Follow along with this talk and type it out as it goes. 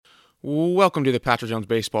Welcome to the Patrick Jones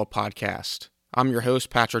Baseball Podcast. I'm your host,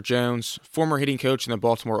 Patrick Jones, former hitting coach in the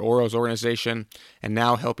Baltimore Orioles organization, and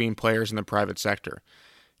now helping players in the private sector.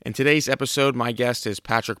 In today's episode, my guest is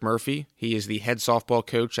Patrick Murphy. He is the head softball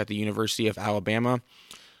coach at the University of Alabama.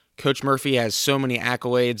 Coach Murphy has so many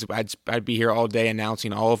accolades. I'd be here all day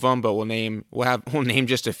announcing all of them, but we'll name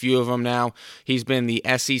just a few of them now. He's been the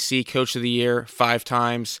SEC Coach of the Year 5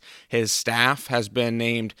 times. His staff has been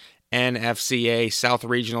named NFCA South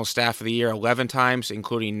Regional Staff of the Year 11 times,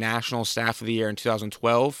 including National Staff of the Year in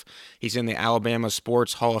 2012. He's in the Alabama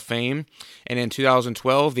Sports Hall of Fame. And in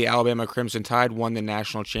 2012, the Alabama Crimson Tide won the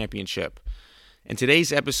national championship. In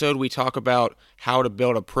today's episode, we talk about how to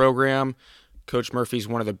build a program. Coach Murphy's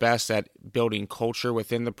one of the best at building culture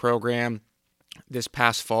within the program. This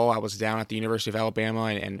past fall, I was down at the University of Alabama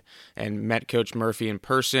and met Coach Murphy in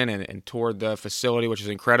person and toured the facility, which is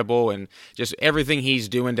incredible. And just everything he's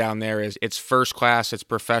doing down there it's first class, it's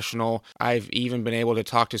professional. I've even been able to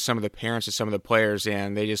talk to some of the parents of some of the players,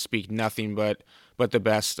 and they just speak nothing but the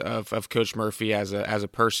best of Coach Murphy as a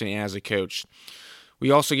person and as a coach. We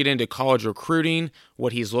also get into college recruiting,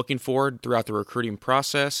 what he's looking for throughout the recruiting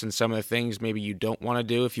process, and some of the things maybe you don't want to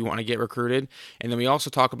do if you want to get recruited. And then we also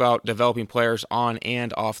talk about developing players on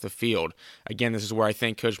and off the field. Again, this is where I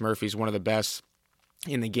think Coach Murphy is one of the best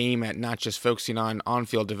in the game at not just focusing on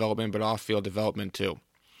on-field development, but off-field development too.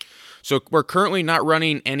 So we're currently not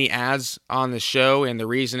running any ads on the show, and the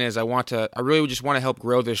reason is I really just want to help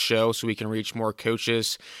grow this show so we can reach more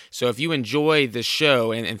coaches. So if you enjoy this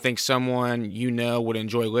show and think someone you know would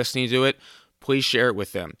enjoy listening to it, please share it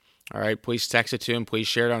with them. All right, please text it to them. Please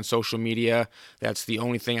share it on social media. That's the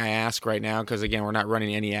only thing I ask right now because, again, we're not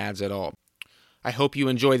running any ads at all. I hope you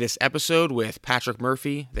enjoy this episode with Patrick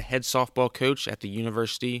Murphy, the head softball coach at the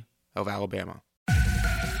University of Alabama.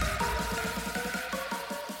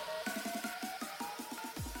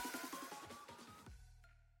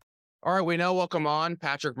 All right, we now welcome on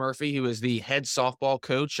Patrick Murphy, who is the head softball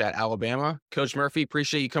coach at Alabama. Coach Murphy,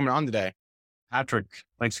 appreciate you coming on today. Patrick,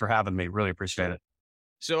 thanks for having me. Really appreciate it.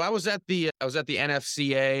 So I was at the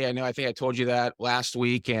NFCA. I think I told you that last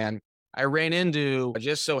week, and I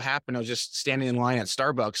just so happened I was just standing in line at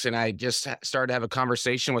Starbucks, and I just started to have a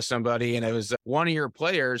conversation with somebody, and it was one of your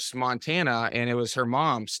players, Montana, and it was her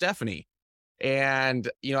mom, Stephanie. And,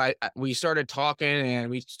 we started talking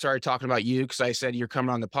and we started talking about you because I said, you're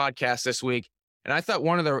coming on the podcast this week. And I thought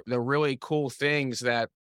one of the really cool things that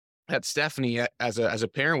Stephanie as a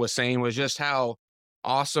parent was saying was just how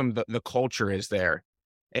awesome the culture is there.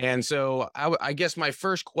 And so I guess my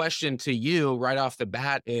first question to you right off the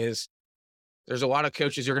bat is, there's a lot of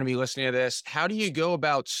coaches who are going to be listening to this. How do you go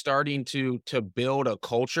about starting to build a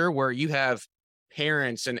culture where you have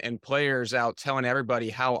parents and players out telling everybody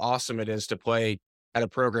how awesome it is to play at a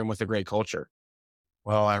program with a great culture?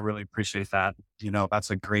 Well, I really appreciate that. That's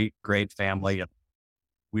a great, great family. And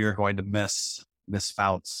we are going to miss Miss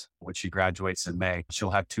Fouts when she graduates in May.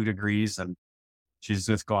 She'll have 2 degrees and she's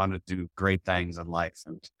just going to do great things in life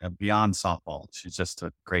and beyond softball. She's just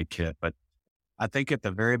a great kid. But I think at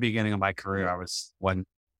the very beginning of my career, when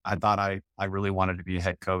I thought I really wanted to be a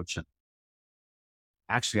head coach. And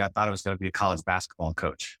actually, I thought I was going to be a college basketball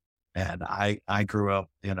coach. And I grew up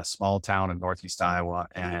in a small town in Northeast Iowa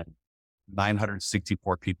and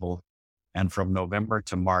 964 people. And from November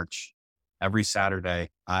to March, every Saturday,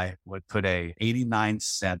 I would put a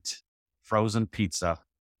 89-cent frozen pizza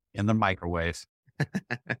in the microwave.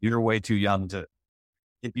 You're way too young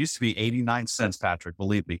it used to be 89 cents, Patrick,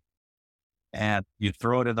 believe me. And you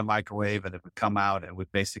throw it in the microwave and it would come out. It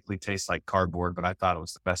would basically taste like cardboard, but I thought it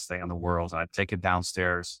was the best thing in the world. And I'd take it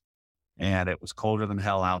downstairs and it was colder than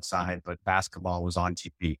hell outside, but basketball was on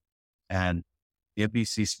TV. And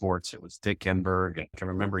NBC Sports, it was Dick Enberg. I can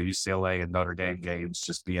remember UCLA and Notre Dame games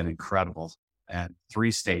just being incredible. And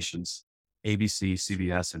 3 stations, ABC,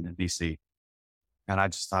 CBS, and NBC. And I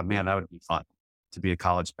just thought, man, that would be fun to be a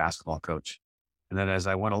college basketball coach. And then as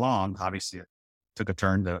I went along, obviously, took a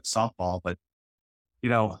turn to softball, but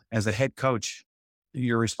as a head coach,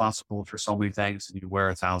 you're responsible for so many things and you wear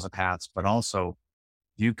 1,000 hats, but also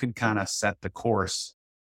you can kind of set the course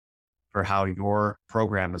for how your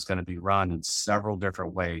program is going to be run in several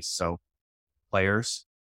different ways. So players,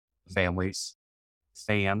 families,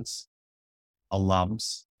 fans,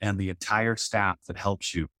 alums, and the entire staff that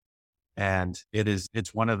helps you. And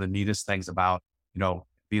it's one of the neatest things about,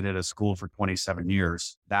 being at a school for 27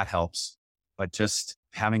 years, that helps. But just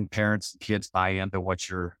having parents and kids buy into what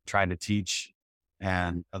you're trying to teach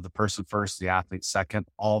and the person first, the athlete second,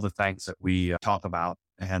 all the things that we talk about.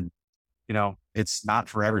 And, it's not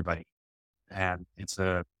for everybody. And it's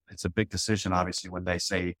a big decision, obviously, when they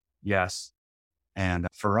say yes. And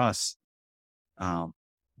for us,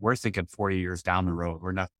 we're thinking 40 years down the road.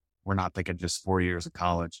 We're not thinking just 4 years of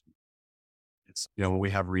college. It's, when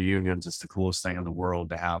we have reunions, it's the coolest thing in the world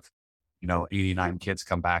to have, 89 kids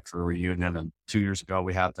come back for a reunion. And 2 years ago,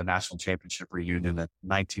 we had the national championship reunion and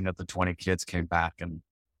 19 of the 20 kids came back, and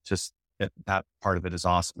just that part of it is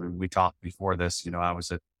awesome. And we talked before this, I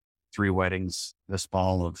was at 3 weddings this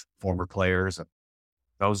fall of former players. And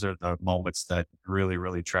those are the moments that really,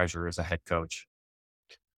 really treasure as a head coach.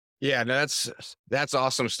 Yeah, no, that's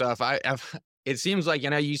awesome stuff. It seems like,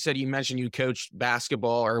 you said you mentioned you coached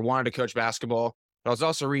basketball or wanted to coach basketball, but I was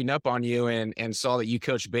also reading up on you and saw that you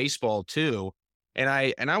coach baseball too. And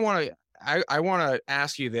I want to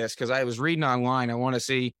ask you this because I was reading online. I want to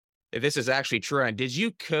see if this is actually true. And did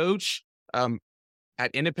you coach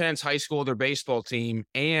at Independence High School, their baseball team,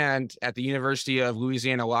 and at the University of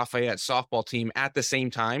Louisiana Lafayette softball team at the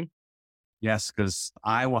same time? Yes, because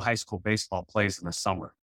Iowa high school baseball plays in the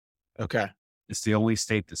summer. Okay. It's the only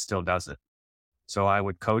state that still does it. So I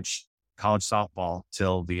would coach college softball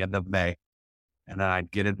till the end of May. And then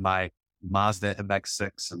I'd get in my Mazda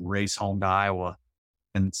MX-6 and race home to Iowa.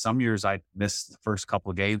 And some years I'd miss the first couple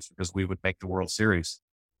of games because we would make the World Series.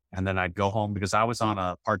 And then I'd go home because I was on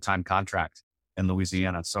a part-time contract in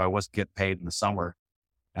Louisiana. So I wasn't getting paid in the summer.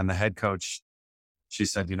 And the head coach, she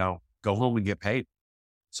said, go home and get paid.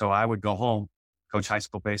 So I would go home, coach high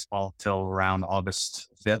school baseball till around August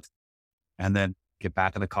 5th, and then get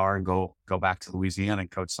back in the car and go back to Louisiana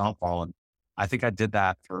and coach softball. And I think I did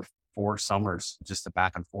that for 4 summers, just the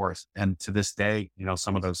back and forth. And to this day,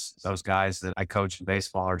 some of those guys that I coach in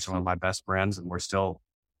baseball are some of my best friends, and we're still,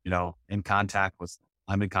 I'm in contact with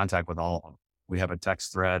all of them. We have a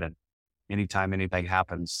text thread, and anytime anything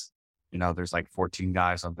happens, there's like 14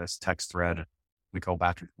 guys on this text thread, and we go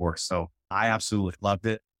back and forth. So I absolutely loved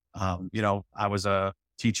it. I was a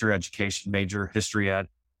teacher education major, history ed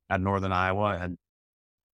at Northern Iowa, and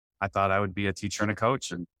I thought I would be a teacher and a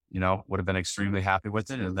coach, and, would have been extremely happy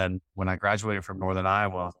with it. And then when I graduated from Northern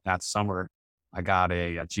Iowa that summer, I got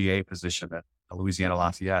a GA position at Louisiana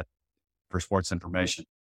Lafayette for sports information.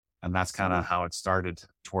 And that's kind of how it started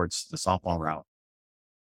towards the softball route.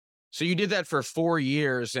 So you did that for 4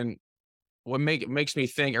 years. And what makes me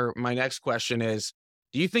think, or my next question is,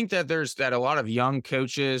 do you think that that a lot of young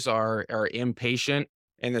coaches are impatient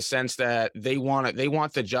in the sense that they want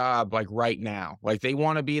the job like right now, like they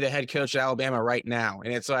want to be the head coach at Alabama right now?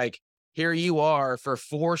 And it's like, here you are for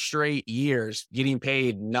 4 straight years getting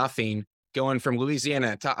paid nothing, going from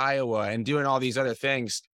Louisiana to Iowa and doing all these other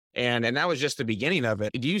things. And that was just the beginning of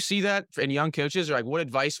it. Do you see that in young coaches, or like what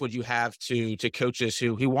advice would you have to coaches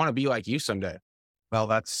who want to be like you someday?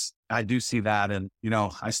 Well, I do see that. And,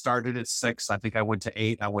 I started at 6, I think I went to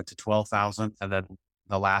 8, I went to 12,000, and then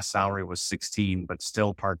the last salary was 16, but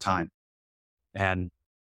still part-time. And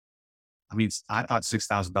I mean, I thought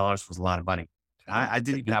 $6,000 was a lot of money. I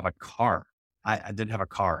didn't even have a car. I didn't have a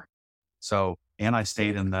car. So, and I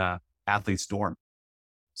stayed in the athlete's dorm.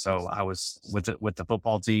 So I was with the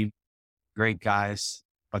football team, great guys,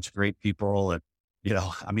 bunch of great people. And,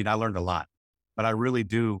 I learned a lot, but I really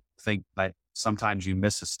do think that sometimes you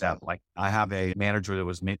miss a step. Like I have a manager that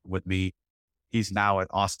was with me. He's now at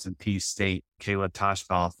Austin Peay State, Caleb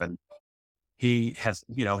Toshkoff, and he has,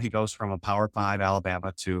 he goes from a Power 5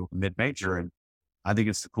 Alabama to mid-major. And I think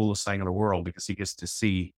it's the coolest thing in the world because he gets to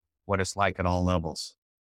see what it's like at all levels.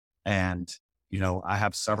 And, I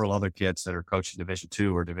have several other kids that are coaching Division II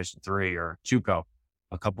or Division III or JUCO,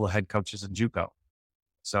 a couple of head coaches in JUCO.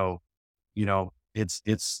 So,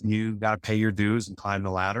 it's you got to pay your dues and climb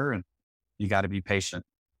the ladder, and you got to be patient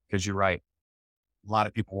because you're right. A lot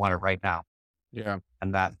of people want it right now. Yeah.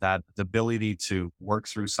 And that the ability to work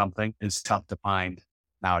through something is tough to find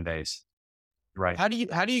nowadays. Right. How do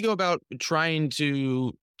you go about trying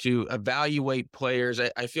to evaluate players?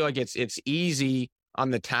 I feel like it's easy on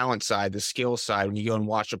the talent side, the skill side when you go and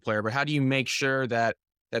watch a player, but how do you make sure that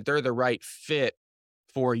they're the right fit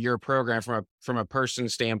for your program from a person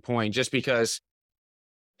standpoint? Just because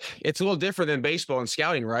it's a little different than baseball and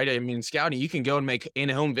scouting, right? I mean, scouting, you can go and make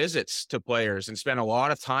in-home visits to players and spend a lot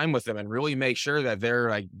of time with them and really make sure that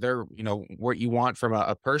they're what you want from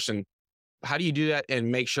a person. How do you do that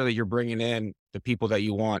and make sure that you're bringing in the people that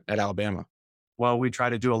you want at Alabama? Well, we try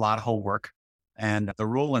to do a lot of homework, and the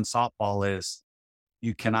rule in softball is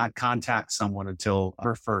you cannot contact someone until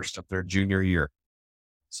September 1st of their junior year.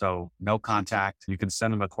 So no contact. You can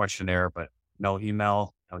send them a questionnaire, but no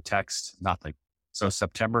email, no text, nothing. So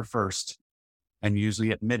September 1st, and usually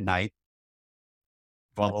at midnight,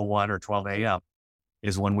 12:01 or 12 a.m.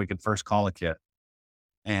 is when we can first call a kid.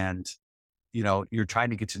 And, you're trying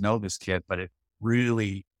to get to know this kid, but it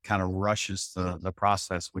really kind of rushes the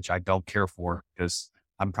process, which I don't care for because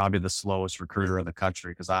I'm probably the slowest recruiter in the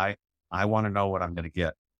country because I want to know what I'm going to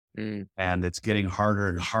get. Mm. And it's getting harder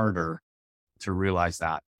and harder to realize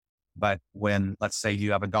that. But when, let's say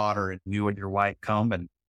you have a daughter and you and your wife come and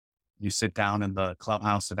you sit down in the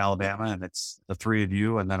clubhouse at Alabama and it's the three of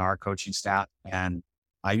you and then our coaching staff. And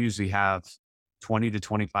I usually have 20 to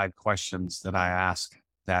 25 questions that I ask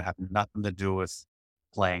that have nothing to do with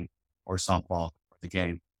playing or softball or the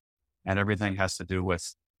game. And everything has to do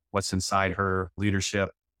with what's inside her: leadership,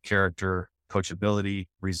 character, coachability,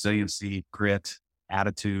 resiliency, grit,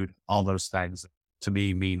 attitude. All those things to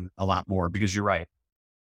me mean a lot more because you're right.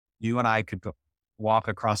 You and I could walk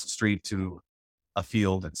across the street to a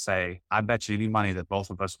field and say, I bet you any money that both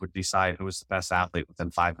of us would decide who was the best athlete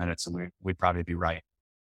within 5 minutes, and we'd probably be right.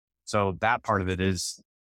 So that part of it is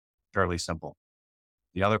fairly simple.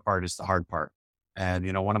 The other part is the hard part. And,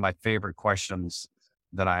 one of my favorite questions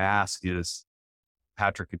that I ask is,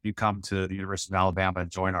 Patrick, if you come to the University of Alabama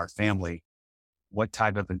and join our family, what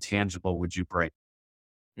type of intangible would you bring?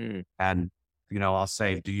 Mm. And, I'll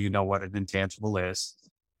say, do you know what an intangible is?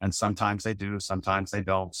 And sometimes they do, sometimes they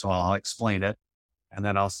don't. So I'll explain it. And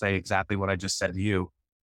then I'll say exactly what I just said to you.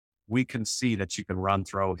 We can see that you can run,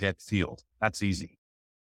 throw, hit, field. That's easy.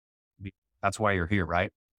 That's why you're here, right?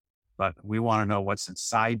 But we want to know what's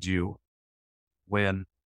inside you when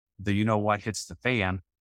the what hits the fan.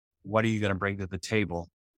 What are you going to bring to the table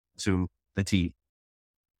to the team?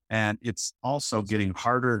 And it's also getting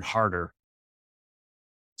harder and harder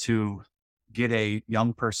to get a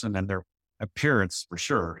young person and their appearance, for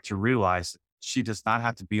sure, to realize she does not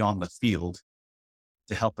have to be on the field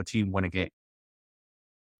to help a team win a game.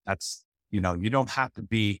 That's, you don't have to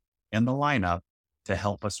be in the lineup to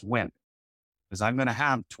help us win, because I'm going to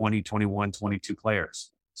have 20, 21, 22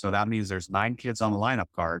 players. So that means there's 9 kids on the lineup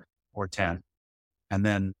card, or 10, and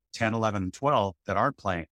then 10, 11, and 12 that aren't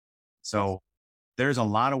playing. So there's a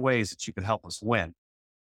lot of ways that you could help us win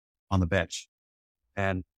on the bench.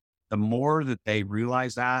 And the more that they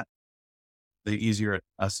realize that, the easier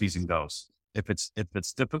a season goes. If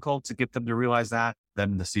it's difficult to get them to realize that,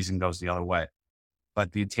 then the season goes the other way.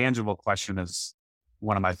 But the intangible question is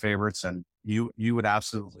one of my favorites, and you would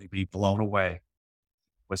absolutely be blown away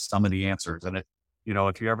with some of the answers. And if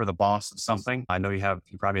you're ever the boss of something, I know you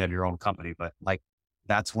probably have your own company, but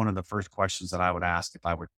that's one of the first questions that I would ask if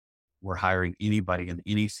I were hiring anybody in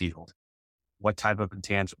any field. What type of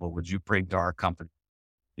intangible would you bring to our company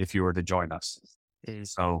if you were to join us? Mm.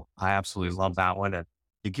 So I absolutely love that one. And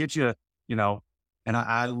it gives you, and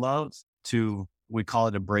I love we call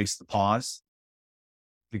it embrace the pause,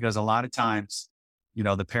 because a lot of times,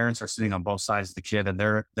 the parents are sitting on both sides of the kid and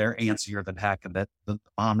they're antsier than heck, and that the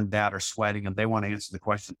mom and dad are sweating and they want to answer the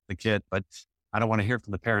question to the kid, but I don't want to hear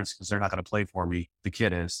from the parents because they're not going to play for me. The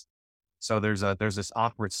kid is. So there's this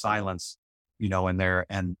awkward silence, in there,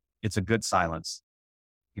 and it's a good silence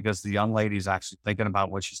because the young lady's actually thinking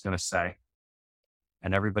about what she's going to say,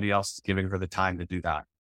 and everybody else is giving her the time to do that.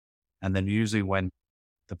 And then usually when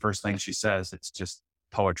the first thing she says, it's just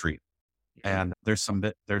poetry. And there's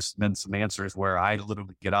been some answers where I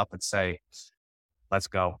literally get up and say, let's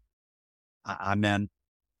go. I'm in.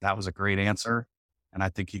 That was a great answer. And I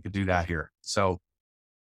think you could do that here. So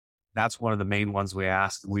that's one of the main ones we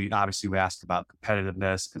asked. We asked about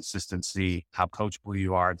competitiveness, consistency, how coachable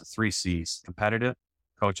you are, the 3 C's: competitive,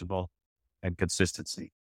 coachable, and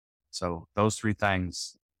consistency. So those 3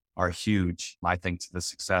 things are huge, I think, to the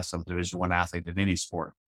success of a Division I athlete in any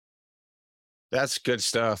sport. That's good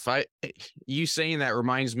stuff. You saying that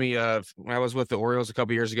reminds me of when I was with the Orioles a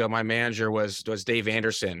couple years ago. My manager was Dave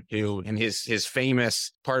Anderson, who, in his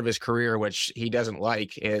famous part of his career, which he doesn't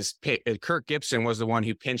like, is Kirk Gibson was the one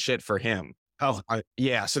who pinch hit for him. Oh,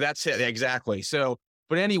 yeah. So that's it. Exactly. So,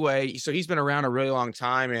 but anyway, so he's been around a really long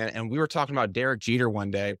time, and we were talking about Derek Jeter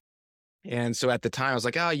one day. And so at the time I was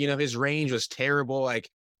like, his range was terrible. Like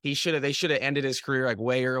they should have ended his career like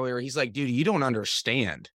way earlier. He's like, dude, you don't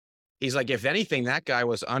understand. He's like, if anything, that guy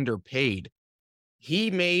was underpaid. He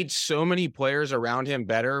made so many players around him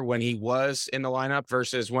better when he was in the lineup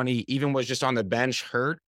versus when he even was just on the bench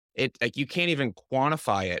hurt. You can't even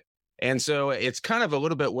quantify it. And so it's kind of a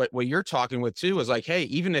little bit what you're talking with too, is like, hey,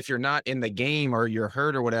 even if you're not in the game or you're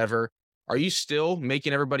hurt or whatever, are you still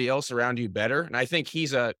making everybody else around you better? And I think he's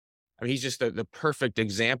just the perfect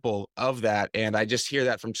example of that. And I just hear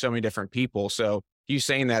that from so many different people. So you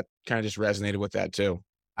saying that kind of just resonated with that too.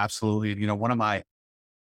 Absolutely. One of my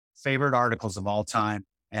favorite articles of all time,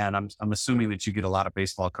 and I'm assuming that you get a lot of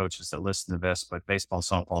baseball coaches that listen to this, but baseball,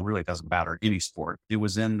 softball really doesn't matter, any sport. It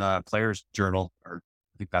was in the Players Journal, or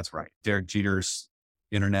I think that's right, Derek Jeter's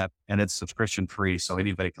internet, and it's subscription free, so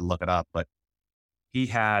anybody can look it up. But he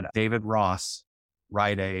had David Ross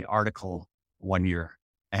write a article one year,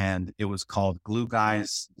 and it was called Glue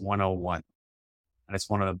Guys 101. And it's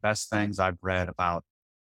one of the best things I've read about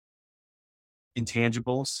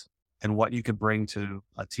intangibles and what you could bring to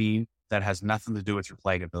a team that has nothing to do with your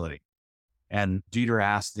playing ability. And Jeter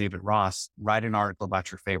asked David Ross, write an article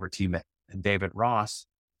about your favorite teammate. And David Ross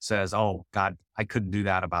says, oh God, I couldn't do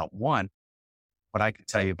that about one, but I could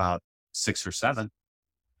tell you about 6 or 7.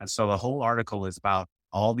 And so the whole article is about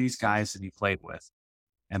all these guys that he played with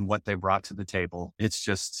and what they brought to the table.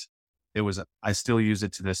 I still use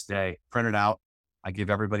it to this day. Print it out. I give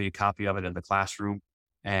everybody a copy of it in the classroom,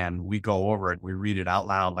 and we go over it. We read it out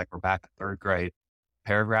loud like we're back in 3rd grade,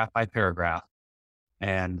 paragraph by paragraph.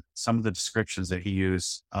 And some of the descriptions that he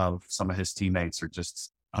used of some of his teammates are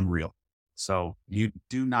just unreal. So you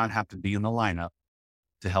do not have to be in the lineup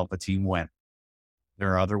to help a team win.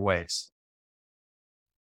 There are other ways.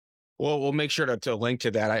 Well, we'll make sure to link to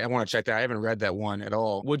that. I want to check that. I haven't read that one at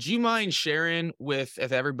all. Would you mind sharing with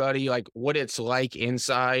everybody like what it's like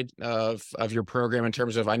inside of your program in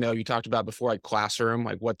terms of, I know you talked about before, like classroom,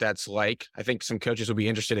 like what that's like. I think some coaches will be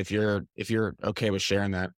interested if you're okay with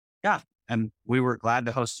sharing that. Yeah. And we were glad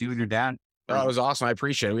to host you and your dad. Oh, it was awesome. I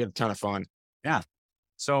appreciate it. We had a ton of fun. Yeah.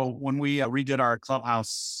 So when we redid our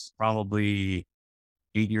clubhouse probably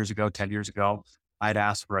 10 years ago, I'd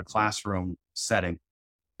asked for a classroom setting,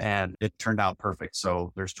 and it turned out perfect.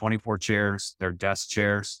 So there's 24 chairs, there are desk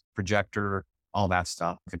chairs, projector, all that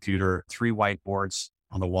stuff, computer, 3 whiteboards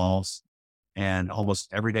on the walls, and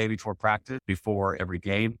almost every day before practice, before every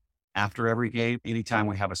game, after every game, anytime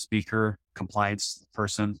we have a speaker, compliance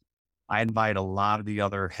person, I invite a lot of the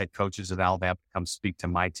other head coaches at Alabama to come speak to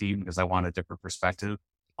my team because I want a different perspective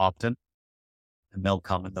often. And they'll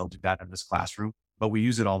come and they'll do that in this classroom, but we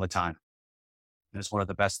use it all the time. And it's one of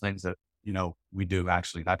the best things that, we do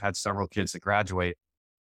actually. I've had several kids that graduate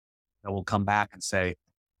that will come back and say,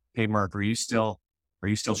 hey, Mark, are you still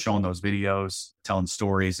showing those videos, telling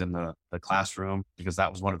stories in the classroom? Because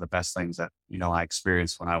that was one of the best things that, I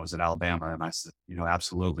experienced when I was at Alabama. And I said,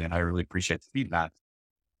 absolutely. And I really appreciate the feedback.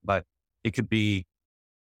 But it could be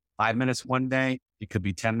 5 minutes one day. It could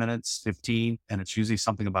be 10 minutes, 15, and it's usually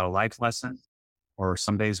something about a life lesson. Or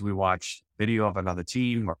some days we watch video of another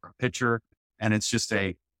team or a picture. And it's just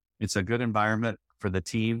it's a good environment for the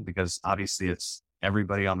team because obviously it's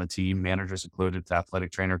everybody on the team, managers included, the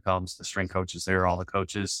athletic trainer comes, the strength coach is there, all the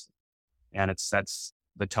coaches, and it sets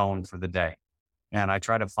the tone for the day. And I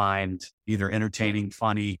try to find either entertaining,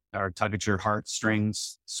 funny, or tug at your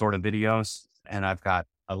heartstrings sort of videos. And I've got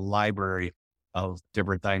a library of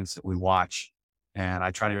different things that we watch. And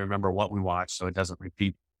I try to remember what we watch so it doesn't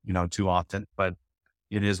repeat, too often. But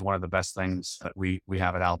it is one of the best things that we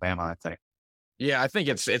have at Alabama, I think. Yeah, I think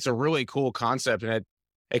it's a really cool concept, and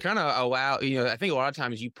it kind of I think a lot of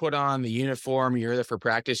times you put on the uniform, you're there for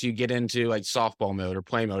practice, you get into like softball mode or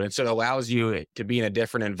play mode. And so it allows you to be in a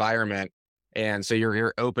different environment. And so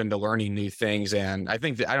you're open to learning new things. And I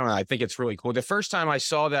think I think it's really cool. The first time I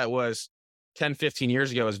saw that was 10, 15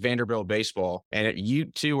 years ago was Vanderbilt baseball. And you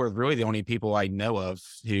two are really the only people I know of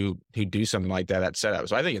who do something like that at setup.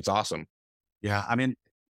 So I think it's awesome. Yeah. I mean,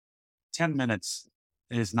 10 minutes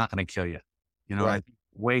is not going to kill you. Right.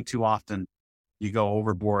 Way too often you go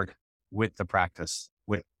overboard with the practice,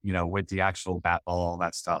 with the actual bat ball, all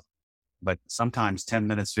that stuff. But sometimes 10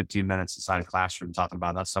 minutes, 15 minutes inside a classroom talking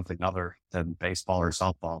about something other than baseball or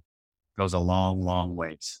softball goes a long, long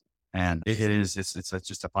ways. And it's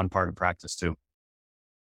just a fun part of practice too.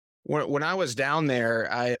 When I was down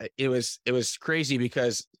there, it was crazy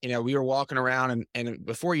because, we were walking around and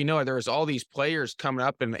before you know it, there was all these players coming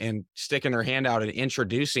up and sticking their hand out and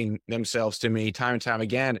introducing themselves to me time and time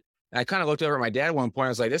again. And I kind of looked over at my dad at one point. I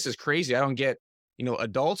was like, this is crazy. I don't get,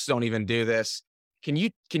 adults don't even do this. Can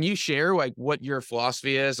you share like what your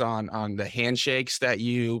philosophy is on the handshakes that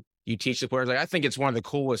you teach the players? Like, I think it's one of the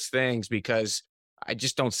coolest things because I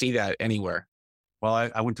just don't see that anywhere.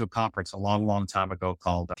 Well, I went to a conference a long, long time ago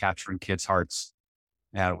called Capturing Kids' Hearts.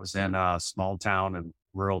 And it was in a small town in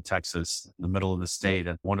rural Texas, in the middle of the state.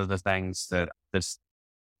 And one of the things that this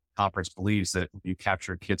conference believes that if you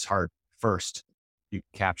capture a kid's heart first, you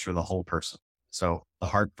capture the whole person. So the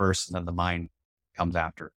heart first and then the mind comes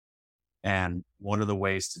after. And one of the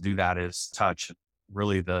ways to do that is touch.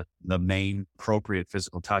 Really the main appropriate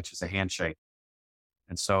physical touch is a handshake.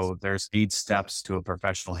 And so there's 8 steps to a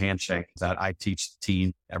professional handshake that I teach the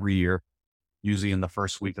team every year, usually in the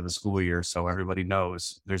first week of the school year. So everybody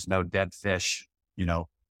knows there's no dead fish,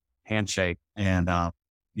 handshake. And,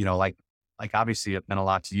 like obviously it meant a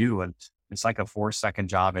lot to you. And it's like a 4-second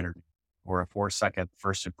job interview. or a 4-second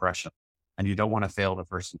first impression. And you don't want to fail the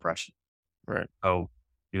first impression. Right. So,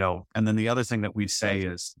 and then the other thing that we say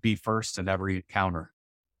is be first in every encounter.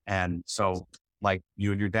 And so like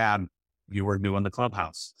you and your dad, you were new in the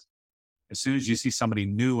clubhouse. As soon as you see somebody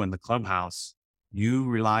new in the clubhouse, you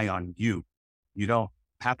rely on you.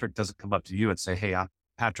 Patrick doesn't come up to you and say, hey, I'm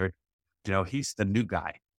Patrick. He's the new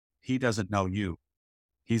guy. He doesn't know you.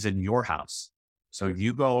 He's in your house. So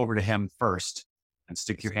you go over to him first and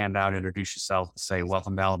stick your hand out, introduce yourself, and say,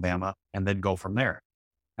 welcome to Alabama, and then go from there.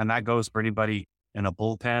 And that goes for anybody in a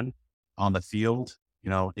bullpen, on the field.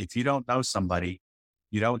 If you don't know somebody,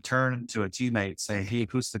 you don't turn to a teammate and say, hey,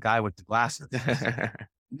 who's the guy with the glasses?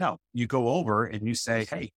 No, you go over and you say,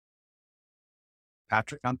 hey,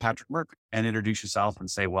 Patrick, I'm Patrick Murphy, and introduce yourself and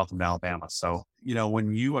say, welcome to Alabama. So,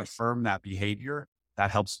 when you affirm that behavior,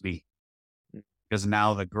 that helps me, because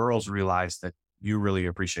now the girls realize that you really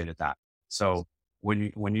appreciated that. So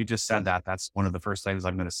when you just said that, that's one of the first things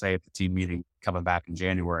I'm going to say at the team meeting coming back in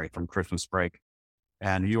January from Christmas break.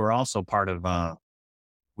 And you are also part of,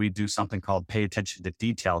 we do something called Pay Attention to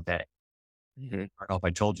Detail Day. I don't know if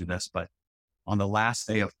I told you this, but on the last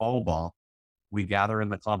day of fall ball, we gather in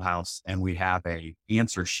the clubhouse and we have a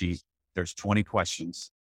answer sheet. There's 20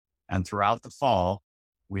 questions. And throughout the fall,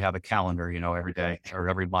 we have a calendar, every day or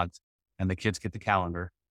every month, and the kids get the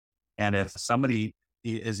calendar. And if somebody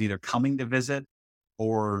is either coming to visit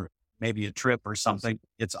or maybe a trip or something,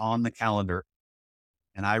 it's on the calendar.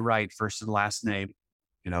 And I write first and last name,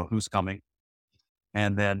 who's coming.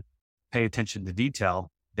 And then Pay Attention to Detail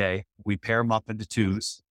Day, we pair them up into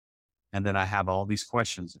twos. And then I have all these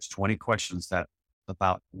questions. There's 20 questions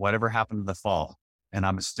about whatever happened in the fall. And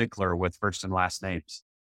I'm a stickler with first and last names.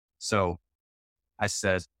 So I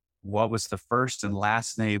said, what was the first and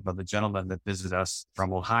last name of the gentleman that visited us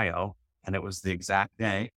from Ohio? And it was the exact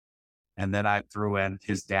day. And then I threw in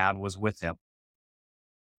his dad was with him.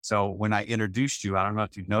 So when I introduced you, I don't know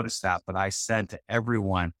if you noticed that, but I said to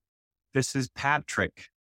everyone, this is Patrick.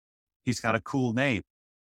 He's got a cool name.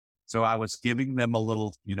 So I was giving them a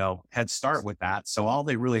little, head start with that. So all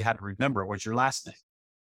they really had to remember was your last name.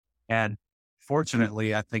 And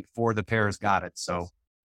fortunately, I think 4 of the pairs got it. So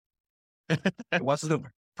it wasn't a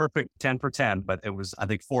perfect 10 for 10, but it was, I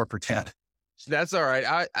think, 4 for 10. That's all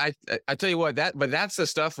right. I tell you what, but that's the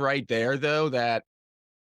stuff right there, though, that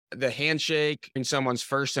the handshake in someone's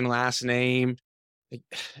first and last name,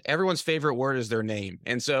 everyone's favorite word is their name.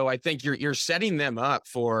 And so I think you're setting them up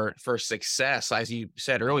for success, as you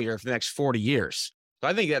said earlier, for the next 40 years. So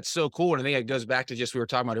I think that's so cool. And I think it goes back to just, we were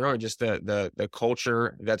talking about earlier, just the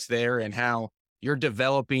culture that's there and how you're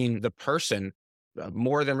developing the person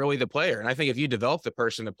more than really the player. And I think if you develop the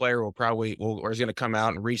person, the player is going to come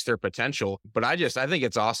out and reach their potential. But I think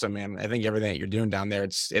it's awesome, man. I think everything that you're doing down there,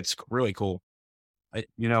 it's really cool.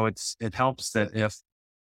 It helps that if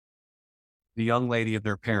the young lady of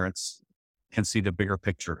their parents can see the bigger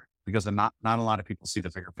picture, because not a lot of people see the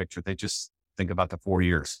bigger picture. They just think about the 4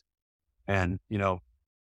 years. And,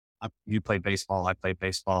 you played baseball, I played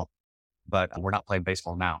baseball, but we're not playing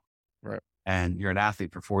baseball now. Right. And you're an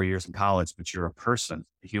athlete for 4 years in college, but you're a person,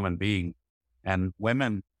 a human being. And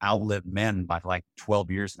women outlive men by like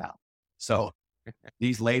 12 years now. So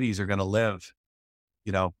these ladies are going to live,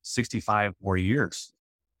 65 more years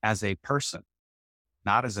as a person,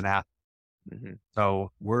 not as an athlete. Mm-hmm.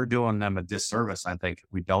 So we're doing them a disservice, I think,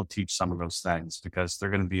 if we don't teach some of those things, because they're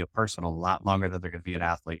going to be a person a lot longer than they're going to be an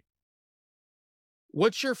athlete.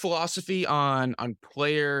 What's your philosophy on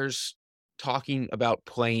players talking about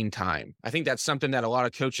playing time? I think that's something that a lot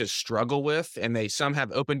of coaches struggle with, and some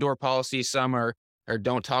have open door policies, some are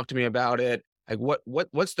don't talk to me about it. Like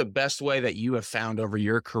what's the best way that you have found over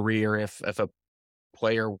your career if a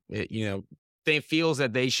player, they feels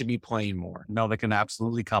that they should be playing more? No, they can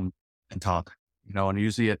absolutely come and talk, and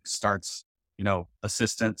usually it starts,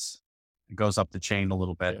 assistants, it goes up the chain a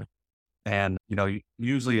little bit. Yeah. And,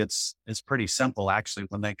 usually it's pretty simple actually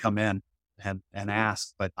when they come in and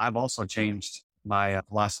ask, but I've also changed my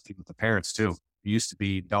philosophy with the parents too. It used to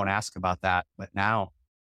be, don't ask about that, but now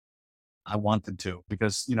I want them to,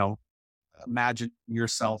 because, imagine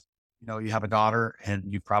yourself, you have a daughter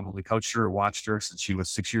and you probably coached her or watched her since she was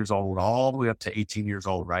 6 years old, all the way up to 18 years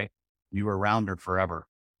old, right? You were around her forever.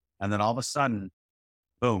 And then all of a sudden,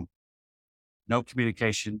 boom, no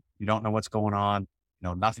communication. You don't know what's going on,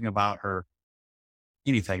 nothing about her,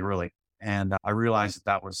 anything really. And I realized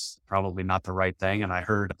that was probably not the right thing. And I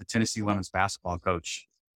heard the Tennessee women's basketball coach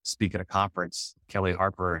speak at a conference, Kelly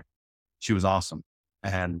Harper. She was awesome.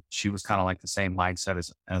 And she was kind of like the same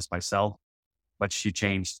mindset as myself, but she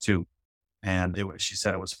changed too. And she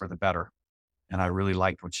said it was for the better. And I really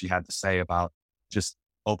liked what she had to say about just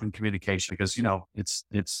open communication because,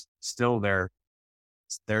 it's still their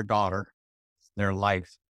daughter, their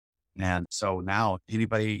life. And so now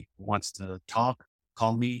anybody wants to talk,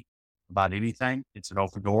 call me about anything. It's an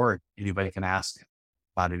open door. Anybody can ask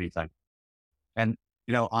about anything. And,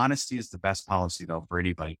 honesty is the best policy though for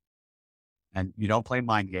anybody. And you don't play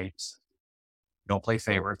mind games. You don't play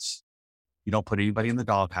favorites. You don't put anybody in the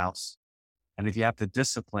doghouse. And if you have to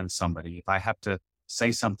discipline somebody, if I have to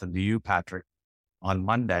say something to you, Patrick, on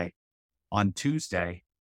Monday, on Tuesday,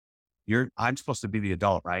 I'm supposed to be the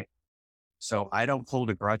adult, right? So I don't hold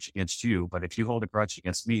a grudge against you, but if you hold a grudge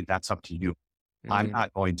against me, that's up to you. Mm-hmm. I'm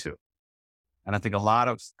not going to. And I think a lot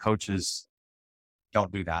of coaches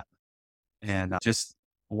don't do that. And just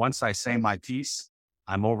once I say my piece,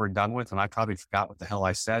 I'm over and done with, and I probably forgot what the hell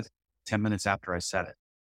I said 10 minutes after I said it.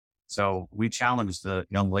 So we challenge the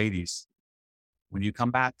young ladies, when you come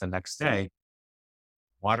back the next day,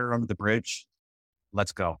 water under the bridge,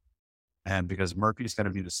 let's go. And because Murphy's going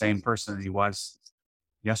to be the same person that he was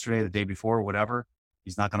yesterday, the day before, whatever,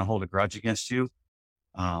 he's not going to hold a grudge against you.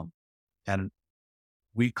 And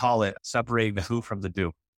we call it separating the who from the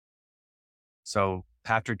do. So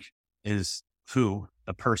Patrick is who,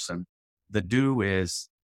 the person. The do is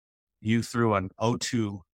you threw an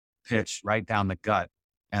 0-2 pitch right down the gut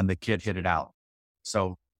and the kid hit it out.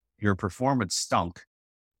 So your performance stunk,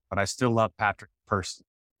 but I still love Patrick the person.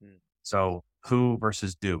 So who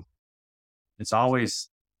versus do. It's always,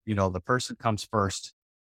 the person comes first.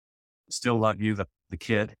 Still love you, the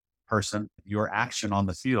kid, person. Your action on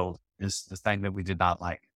the field is the thing that we did not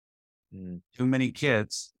like. Too many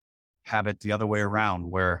kids have it the other way around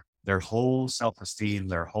where their whole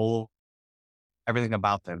self-esteem, everything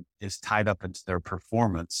about them is tied up into their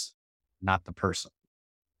performance, not the person.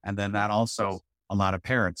 And then that also, a lot of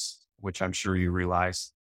parents, which I'm sure you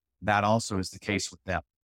realize, that also is the case with them.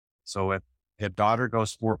 So if daughter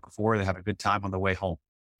goes 4 for 4, they have a good time on the way home.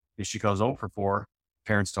 If she goes 0 for 4,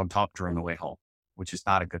 parents don't talk to her on the way home, which is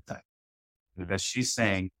not a good thing. Because she's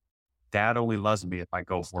saying, Dad only loves me if I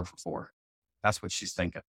go 4 for 4. That's what she's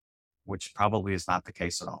thinking, which probably is not the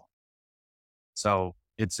case at all. So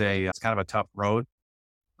it's kind of a tough road,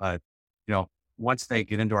 but once they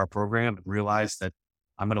get into our program and realize that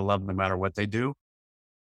I'm going to love them no matter what they do,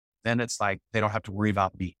 then it's like they don't have to worry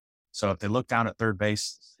about me. So if they look down at third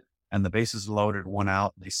base and the bases are loaded, 1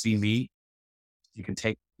 out, they see me, you can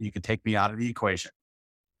take me out of the equation.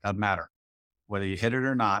 Doesn't matter whether you hit it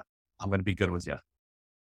or not. I'm going to be good with you.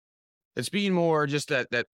 It's being more just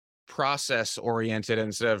that process oriented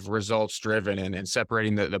instead of results driven, and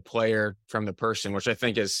separating the player from the person, which I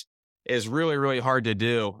think is really, really hard to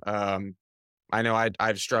do. I know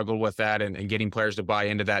I've struggled with that and getting players to buy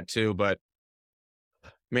into that too, but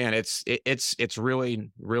man, it's really,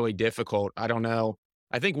 really difficult. I don't know.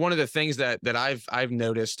 I think one of the things that I've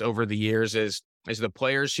noticed over the years is the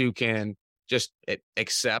players who can just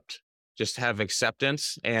just have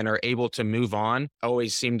acceptance and are able to move on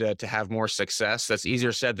always seem to have more success. That's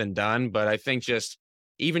easier said than done. But I think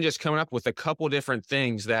even just coming up with a couple different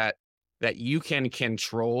things that you can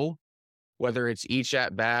control, whether it's each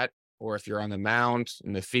at bat or if you're on the mound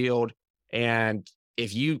in the field, and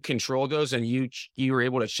if you control those and you were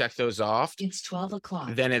able to check those off, it's 12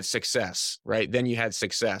 o'clock. Then it's success, right? Then you had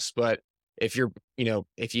success. But if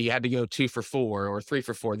if you had to go 2 for 4 or 3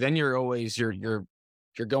 for 4, then you're always, you're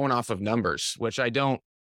going off of numbers, which I'm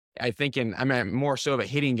more so of a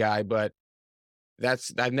hitting guy, but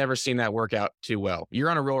I've never seen that work out too well. You're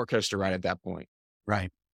on a roller coaster ride at that point. Right.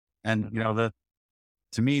 And,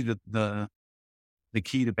 to me, the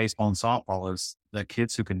key to baseball and softball is the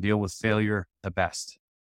kids who can deal with failure the best.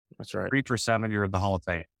 That's right. 3 for 7, you're in the Hall of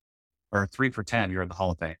Fame, or 3 for 10, you're in the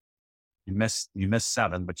Hall of Fame. You miss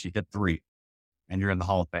 7, but you hit 3 and you're in the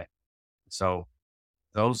Hall of Fame. So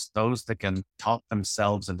those that can talk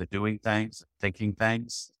themselves into doing things, thinking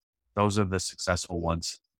things, those are the successful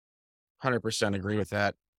ones. 100% agree with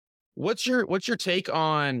that. What's your take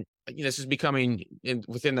on, this is becoming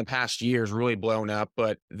within the past years really blown up,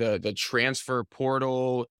 but the transfer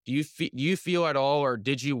portal, do you feel at all, or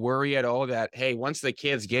did you worry at all that, hey, once the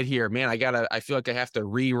kids get here, man, I feel like I have to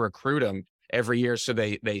re-recruit them every year so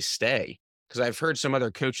they stay? Because I've heard some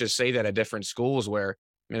other coaches say that at different schools where,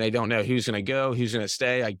 they don't know who's going to go, who's going to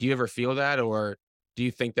stay. Like, do you ever feel that, or do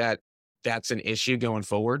you think that that's an issue going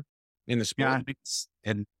forward in the sport? Yeah, I think it's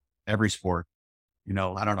in every sport. I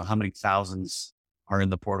don't know how many thousands are in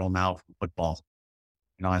the portal now for football.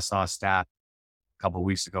 I saw a stat a couple of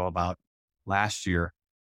weeks ago about last year.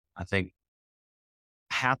 I think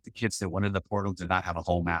half the kids that went in the portal did not have a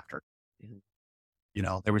home after.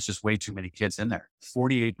 Mm-hmm. There was just way too many kids in there.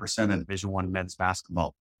 48% of Division I men's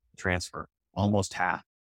basketball transfer, almost half.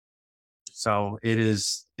 So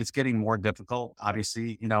it's getting more difficult,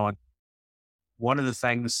 obviously, and one of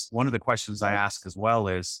the questions I ask as well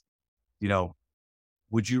is,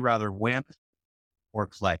 would you rather win or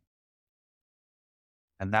play?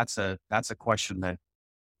 And that's a question that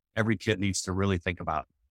every kid needs to really think about.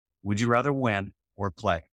 Would you rather win or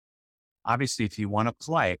play? Obviously, if you want to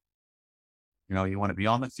play, you want to be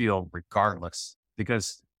on the field regardless,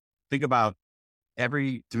 because think about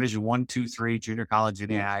every division 1, 2, 3, junior college,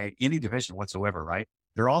 NAIA, any division whatsoever, right?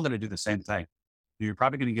 They're all going to do the same thing. You're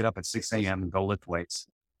probably going to get up at 6 a.m. and go lift weights.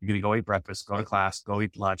 You're going to go eat breakfast, go to class, go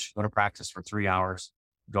eat lunch, go to practice for 3 hours,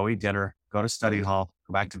 go eat dinner, go to study hall,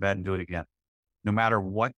 go back to bed and do it again. No matter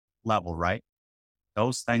what level, right?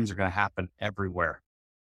 Those things are going to happen everywhere.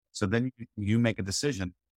 So then you make a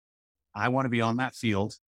decision. I want to be on that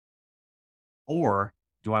field, or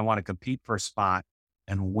do I want to compete for a spot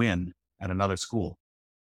and win at another school?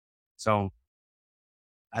 So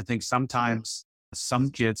I think sometimes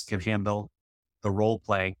some kids can handle the role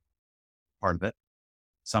playing part of it.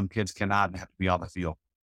 Some kids cannot and have to be on the field.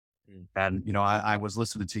 And, I was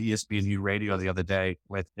listening to ESPNU radio the other day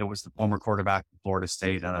it was the former quarterback from Florida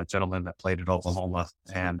State and a gentleman that played at Oklahoma,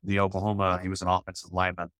 and he was an offensive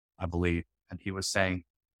lineman, I believe. And he was saying,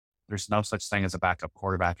 there's no such thing as a backup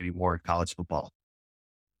quarterback anymore in college football,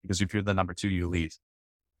 because if you're the number 2, you leave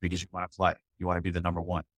because you want to play. You want to be the number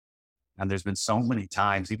 1. And there's been so many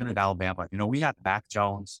times, even at Alabama, we had Mac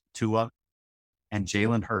Jones, Tua, and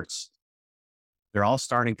Jalen Hurts. They're all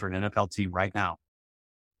starting for an NFL team right now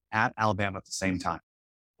at Alabama at the same time.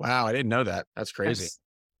 Wow. I didn't know that. That's crazy.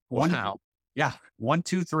 Wow. Yeah. 1,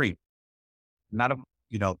 2, 3. Not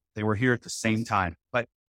they were here at the same time, but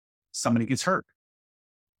somebody gets hurt.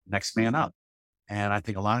 Next man up. And I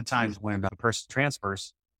think a lot of times when a person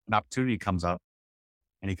transfers, an opportunity comes up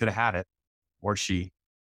and he could have had it, or she,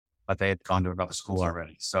 but they had gone to another school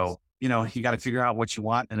already. So, you got to figure out what you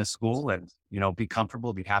want in a school and, be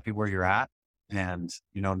comfortable, be happy where you're at. And,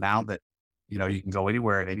 now that, you can go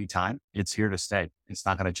anywhere at any time, it's here to stay. It's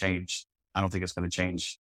not going to change. I don't think it's going to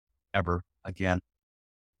change ever again.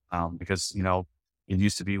 Because, it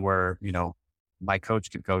used to be where, my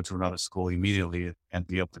coach could go to another school immediately and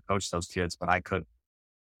be able to coach those kids, but I couldn't,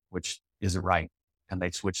 which isn't right. And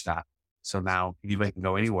they switched that. So now you can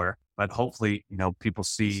go anywhere, but hopefully, people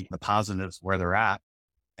see the positives where they're at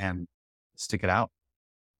and stick it out.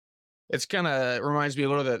 It's kind of reminds me a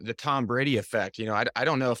little of the Tom Brady effect. I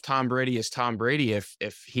don't know if Tom Brady is Tom Brady if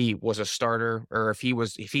he was a starter, or if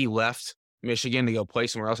he left Michigan to go play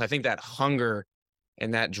somewhere else. I think that hunger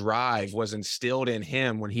and that drive was instilled in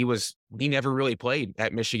him when he never really played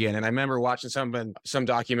at Michigan. And I remember watching some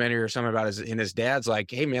documentary or something about his dad's like,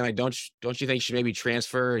 "Hey man, don't you think you should maybe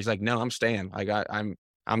transfer?" He's like, "No, I'm staying.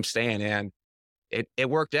 I'm staying." And it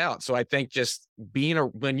worked out. So I think just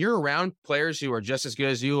when you're around players who are just as good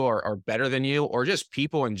as you or better than you, or just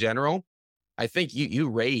people in general, I think you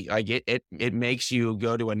rate, like it makes you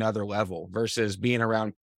go to another level versus being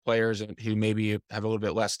around players who maybe have a little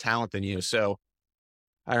bit less talent than you. So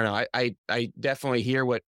I don't know. I definitely hear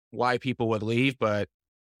why people would leave, but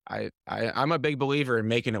I'm a big believer in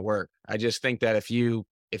making it work. I just think that if you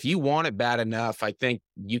want it bad enough, I think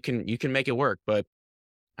you can make it work, but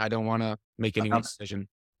I don't want to make any decision.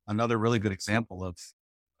 Another really good example of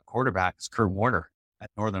a quarterback is Kurt Warner at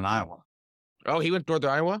Northern Iowa. Oh, he went to Northern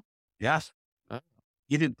Iowa? Yes.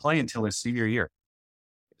 He didn't play until his senior year.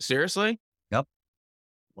 Seriously? Yep.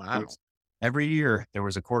 Wow. Every year there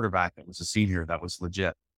was a quarterback that was a senior that was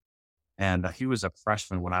legit. And he was a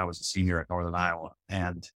freshman when I was a senior at Northern Iowa.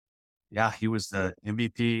 And yeah, he was the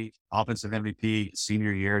MVP, offensive MVP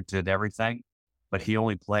senior year, did everything, but he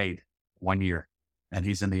only played 1 year. And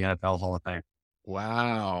he's in the NFL Hall of Fame.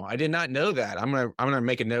 Wow. I did not know that. I'm going to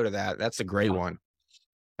make a note of that. That's a great one.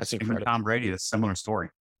 That's incredible. Even Tom Brady, it's a similar story.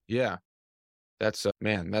 Yeah. That's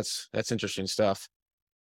that's interesting stuff.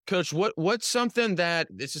 Coach, what's something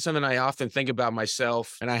this is something I often think about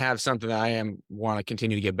myself, and I have something that I want to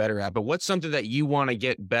continue to get better at, but what's something that you want to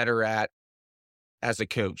get better at as a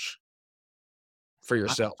coach for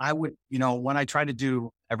yourself? I would, when I try to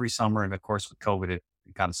do every summer, and of course with COVID, it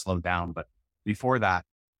kind of slowed down, but before that,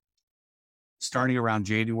 starting around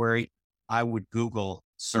January, I would Google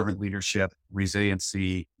servant leadership,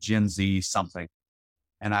 resiliency, Gen Z, something.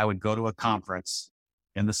 And I would go to a conference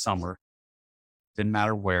in the summer, didn't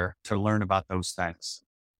matter where, to learn about those things.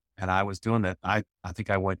 And I was doing that. I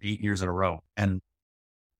think I went 8 years in a row, and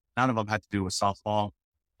none of them had to do with softball,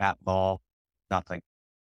 bat ball, nothing.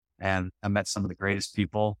 And I met some of the greatest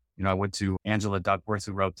people. I went to Angela Duckworth,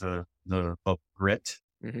 who wrote the book Grit.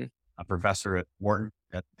 Mm-hmm. A professor at Wharton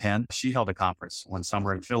at Penn. She held a conference one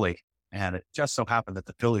summer in Philly, and it just so happened that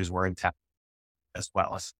the Phillies were in town. as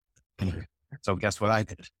well. So guess what I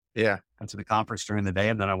did? Yeah. Went to the conference during the day,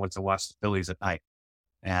 and then I went to watch the Phillies at night.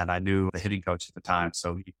 And I knew the hitting coach at the time,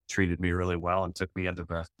 so he treated me really well and took me into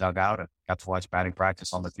the dugout and got to watch batting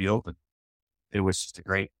practice on the field. And it was just a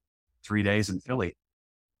great 3 days in Philly.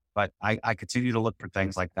 But I continue to look for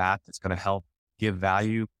things like that that's going to help give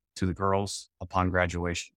value to the girls upon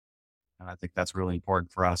graduation. And I think that's really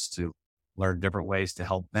important for us to learn different ways to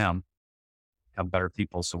help them become better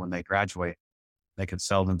people. So when they graduate, they can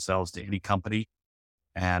sell themselves to any company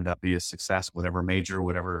and be a success, whatever major,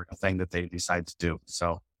 whatever thing that they decide to do.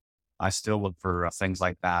 So I still look for things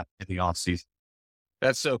like that in the off season.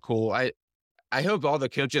 That's so cool. I hope all the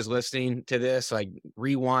coaches listening to this, like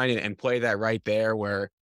rewind and play that right there where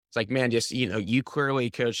it's like, man, just, you clearly,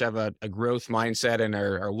 coach, have a growth mindset and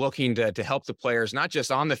are looking to help the players, not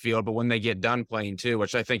just on the field, but when they get done playing too,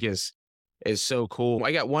 which I think is so cool.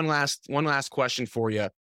 I got one last question for you.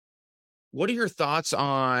 What are your thoughts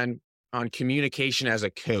on communication as a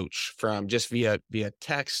coach from just via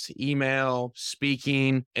text, email,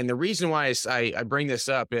 speaking? And the reason why I bring this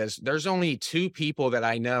up is there's only 2 people that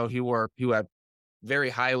I know who have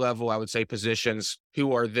very high level, I would say, positions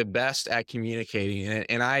who are the best at communicating.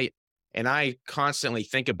 And I constantly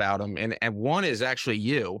think about them. And one is actually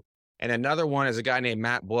you. And another one is a guy named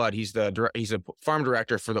Matt Blood. He's a farm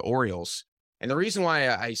director for the Orioles. And the reason why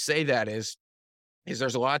I say that is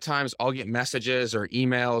there's a lot of times I'll get messages or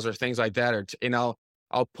emails or things like that,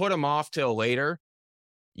 I'll put them off till later.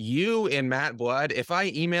 You and Matt Blood, if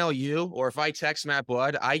I email you or if I text Matt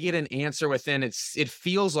Blood, I get an answer within it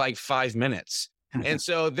feels like 5 minutes. And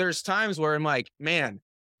so there's times where I'm like, man,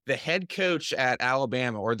 the head coach at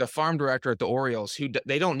Alabama or the farm director at the Orioles,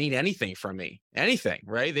 they don't need anything from me,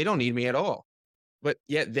 right? They don't need me at all, but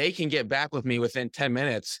yet they can get back with me within 10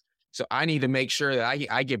 minutes. So I need to make sure that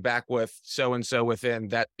I get back with so-and-so within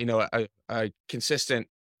that, a consistent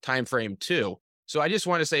time frame too. So I just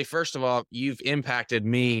want to say, first of all, you've impacted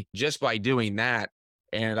me just by doing that.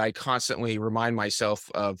 And I constantly remind myself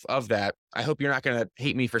of that. I hope you're not going to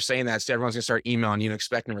hate me for saying that. So everyone's going to start emailing you and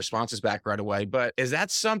expecting responses back right away. But is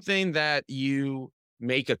that something that you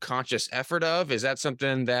make a conscious effort of? Is that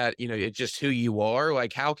something that, it's just who you are?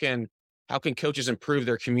 Like how can coaches improve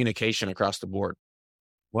their communication across the board?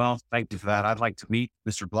 Well, thank you for that. I'd like to meet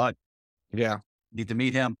Mr. Blood. Yeah. Need to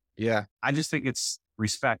meet him. Yeah. I just think it's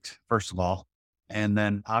respect, first of all. And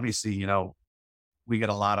then obviously, we get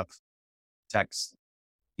a lot of texts,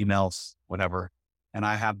 emails, whatever. And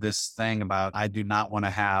I have this thing about, I do not want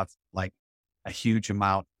to have like a huge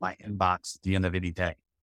amount in my inbox at the end of any day.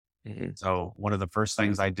 Mm-hmm. So one of the first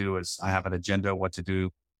things I do is I have an agenda, what to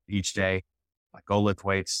do each day. I go lift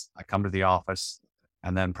weights. I come to the office.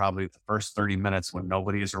 And then probably the first 30 minutes when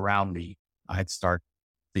nobody is around me, I'd start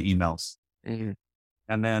the emails. Mm-hmm.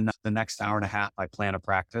 And then the next hour and a half, I plan a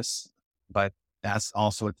practice, but that's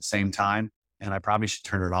also at the same time. And I probably should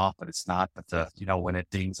turn it off, but it's not. But when it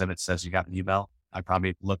dings and it says you got an email, I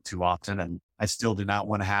probably look too often. And I still do not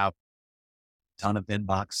want to have a ton of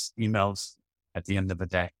inbox emails at the end of the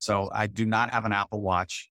day. So I do not have an Apple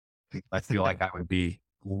Watch. I feel like I would be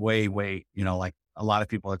way, like a lot of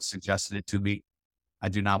people have suggested it to me. I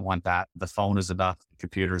do not want that. The phone is enough. The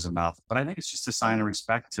computer is enough. But I think it's just a sign of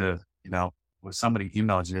respect to, when somebody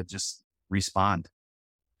emails you, just respond.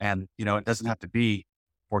 And, it doesn't have to be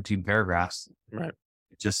 14 paragraphs. Right.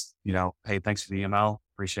 Just, hey, thanks for the email.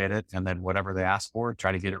 Appreciate it. And then whatever they ask for,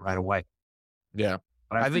 try to get it right away. Yeah.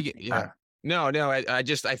 But I think No, I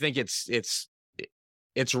think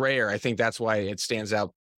it's rare. I think that's why it stands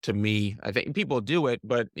out to me. I think people do it,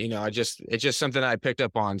 but it's just something I picked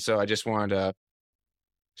up on. So I just want to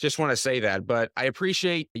say that, but I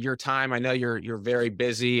appreciate your time. I know you're very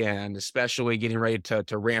busy and especially getting ready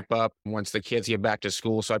to ramp up once the kids get back to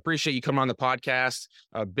school. So I appreciate you coming on the podcast.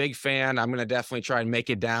 A big fan. I'm going to definitely try and make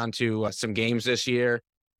it down to some games this year.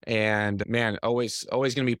 And man, always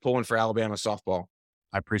going to be pulling for Alabama softball.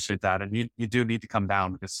 I appreciate that. And you do need to come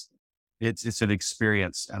down because it's an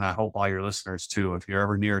experience. And I hope all your listeners too, if you're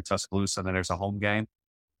ever near Tuscaloosa and there's a home game,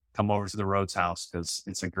 come over to the Rhodes House because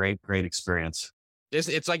it's a great experience.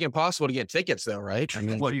 It's like impossible to get tickets though, right? I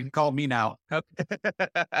mean, well, you can call me now.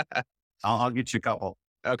 I'll get you a couple.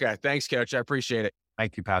 Okay. Thanks, Coach. I appreciate it.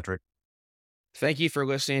 Thank you, Patrick. Thank you for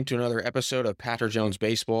listening to another episode of Patrick Jones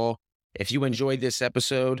Baseball. If you enjoyed this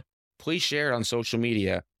episode, please share it on social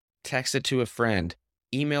media, text it to a friend,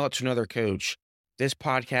 email it to another coach. This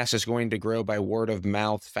podcast is going to grow by word of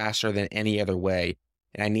mouth faster than any other way,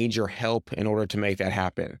 and I need your help in order to make that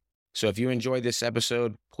happen. So if you enjoyed this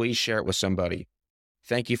episode, please share it with somebody.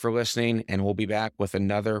 Thank you for listening, and we'll be back with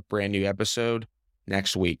another brand new episode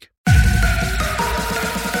next week.